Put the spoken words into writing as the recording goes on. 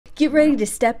Get ready to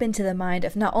step into the mind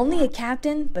of not only a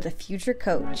captain, but a future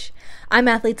coach. I'm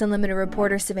Athletes Unlimited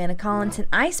reporter Savanna Collins, and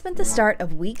I spent the start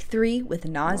of Week 3 with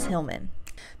Naz Hillmon.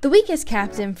 The week as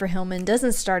captain for Hillmon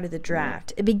doesn't start at the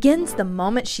draft. It begins the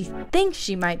moment she thinks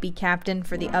she might be captain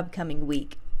for the upcoming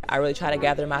week. I really try to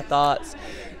gather my thoughts,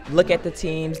 look at the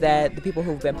teams that the people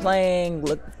who've been playing,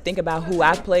 think about who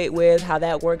I've played with, how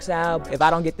that works out. If I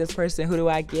don't get this person, who do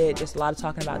I get? Just a lot of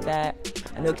talking about that.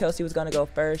 I knew Kelsey was going to go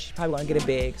first. She's probably going to get it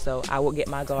big, so I will get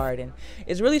my guard. And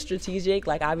it's really strategic.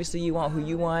 Like, obviously you want who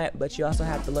you want, but you also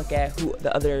have to look at who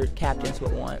the other captains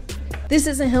would want. This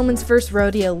isn't Hillmon's first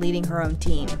rodeo leading her own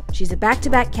team. She's a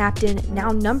back-to-back captain, now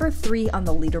number 3 on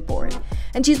the leaderboard.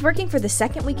 And she's working for the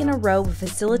second week in a row with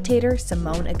facilitator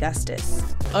Simone Augustus.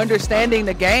 Understanding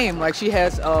the game, like she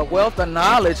has a wealth of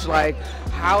knowledge, like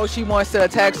how she wants to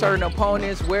attack certain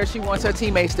opponents, where she wants her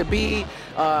teammates to be,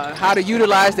 how to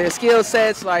utilize their skill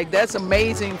sets. Like, that's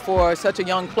amazing for such a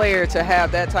young player to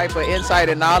have that type of insight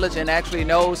and knowledge and actually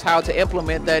knows how to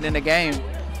implement that in the game.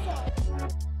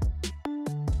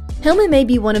 Hillmon may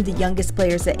be one of the youngest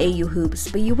players at AU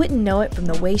Hoops, but you wouldn't know it from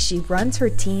the way she runs her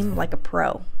team like a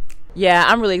pro. Yeah,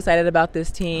 I'm really excited about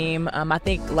this team. I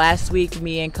think last week,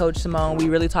 me and Coach Simone, we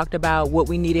really talked about what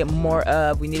we needed more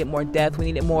of. We needed more depth. We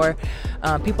needed more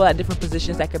people at different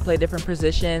positions that could play different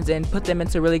positions and put them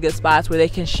into really good spots where they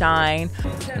can shine.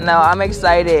 No, I'm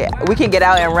excited. We can get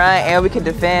out and run and we can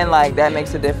defend. Like, that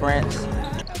makes a difference.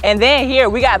 And then here,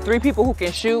 we got 3 people who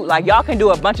can shoot. Like, y'all can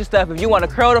do a bunch of stuff. If you want to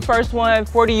curl the first one,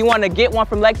 40, you want to get one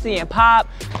from Lexi and pop.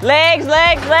 Legs,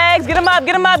 legs, legs, get them up,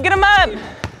 get them up, get them up.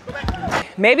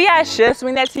 Maybe I should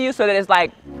swing that to you so that it's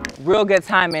like real good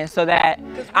timing so that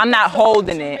I'm not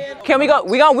holding it. Can we go,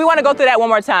 we want to go through that one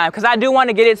more time because I do want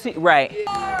to get it to, right. 8,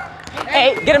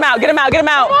 get him out, get him out, get him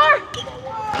out.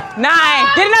 9,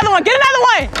 get another one, get another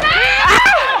one.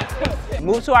 Ah!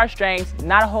 Move to our strengths,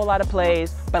 not a whole lot of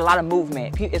plays, but a lot of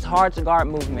movement. It's hard to guard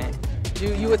movement.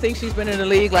 You would think she's been in the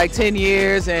league like 10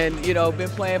 years and, you know, been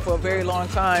playing for a very long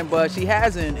time, but she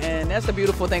hasn't. And that's the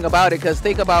beautiful thing about it, because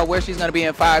think about where she's going to be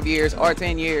in 5 years or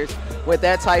 10 years with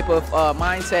that type of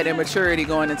mindset and maturity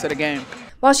going into the game.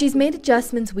 While she's made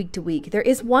adjustments week to week, there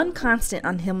is one constant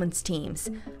on Hillmon's teams,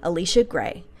 Alicia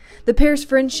Gray. The pair's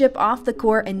friendship off the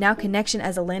court and now connection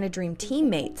as Atlanta Dream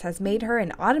teammates has made her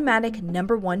an automatic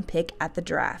 #1 pick at the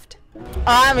draft.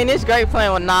 I mean, it's great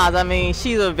playing with Naz. I mean,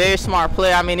 she's a very smart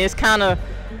player. I mean, it's kind of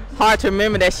hard to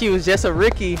remember that she was just a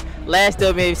rookie last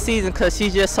WNBA season because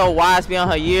she's just so wise beyond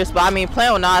her years. But, I mean,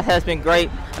 playing with Naz has been great.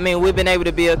 I mean, we've been able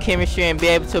to build chemistry and be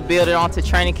able to build it onto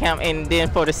training camp and then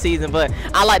for the season. But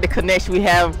I like the connection we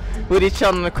have with each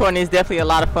other on the court, and it's definitely a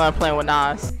lot of fun playing with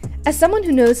Naz. As someone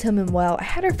who knows Hillmon well, I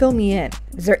had her fill me in.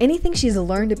 Is there anything she's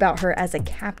learned about her as a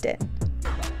captain?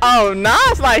 Oh,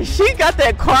 Naz, like, she got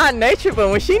that quiet nature, but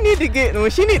when she need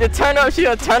to turn up,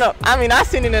 she'll turn up. I mean, I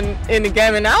seen it in the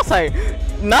game, and I was like,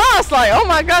 Naz, like, oh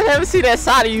my God, I haven't seen that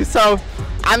side of you. So,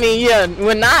 I mean, yeah,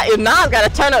 if Naz got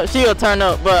to turn up, she'll turn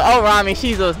up. But overall, I mean,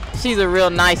 she's a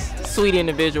real nice, sweet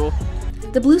individual.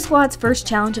 The Blue Squad's first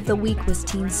challenge of the week was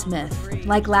Team Smith.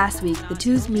 Like last week, the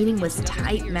two's meeting was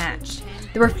tight matched.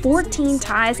 There were 14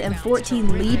 ties and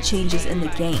 14 lead changes in the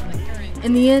game.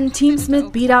 In the end, Team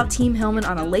Smith beat out Team Hillmon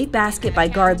on a late basket by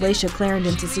guard Laisha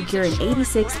Clarendon to secure an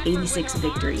 86-86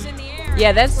 victory.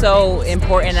 Yeah, that's so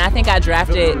important. I think I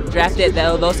drafted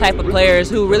those type of players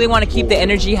who really want to keep the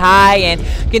energy high and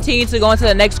continue to go into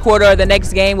the next quarter or the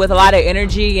next game with a lot of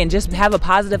energy and just have a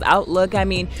positive outlook. I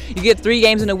mean, you get 3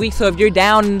 games in a week, so if you're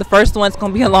down in the first one, it's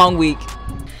going to be a long week.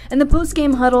 In the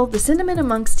post-game huddle, the sentiment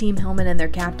amongst Team Hillmon and their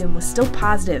captain was still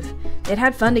positive. They'd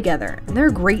had fun together, and they're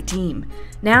a great team.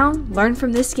 Now, learn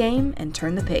from this game and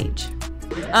turn the page.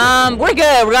 We're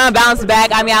good. We're going to bounce back.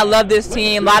 I mean, I love this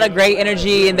team. A lot of great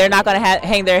energy, and they're not going to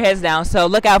hang their heads down. So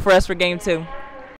look out for us for Game 2.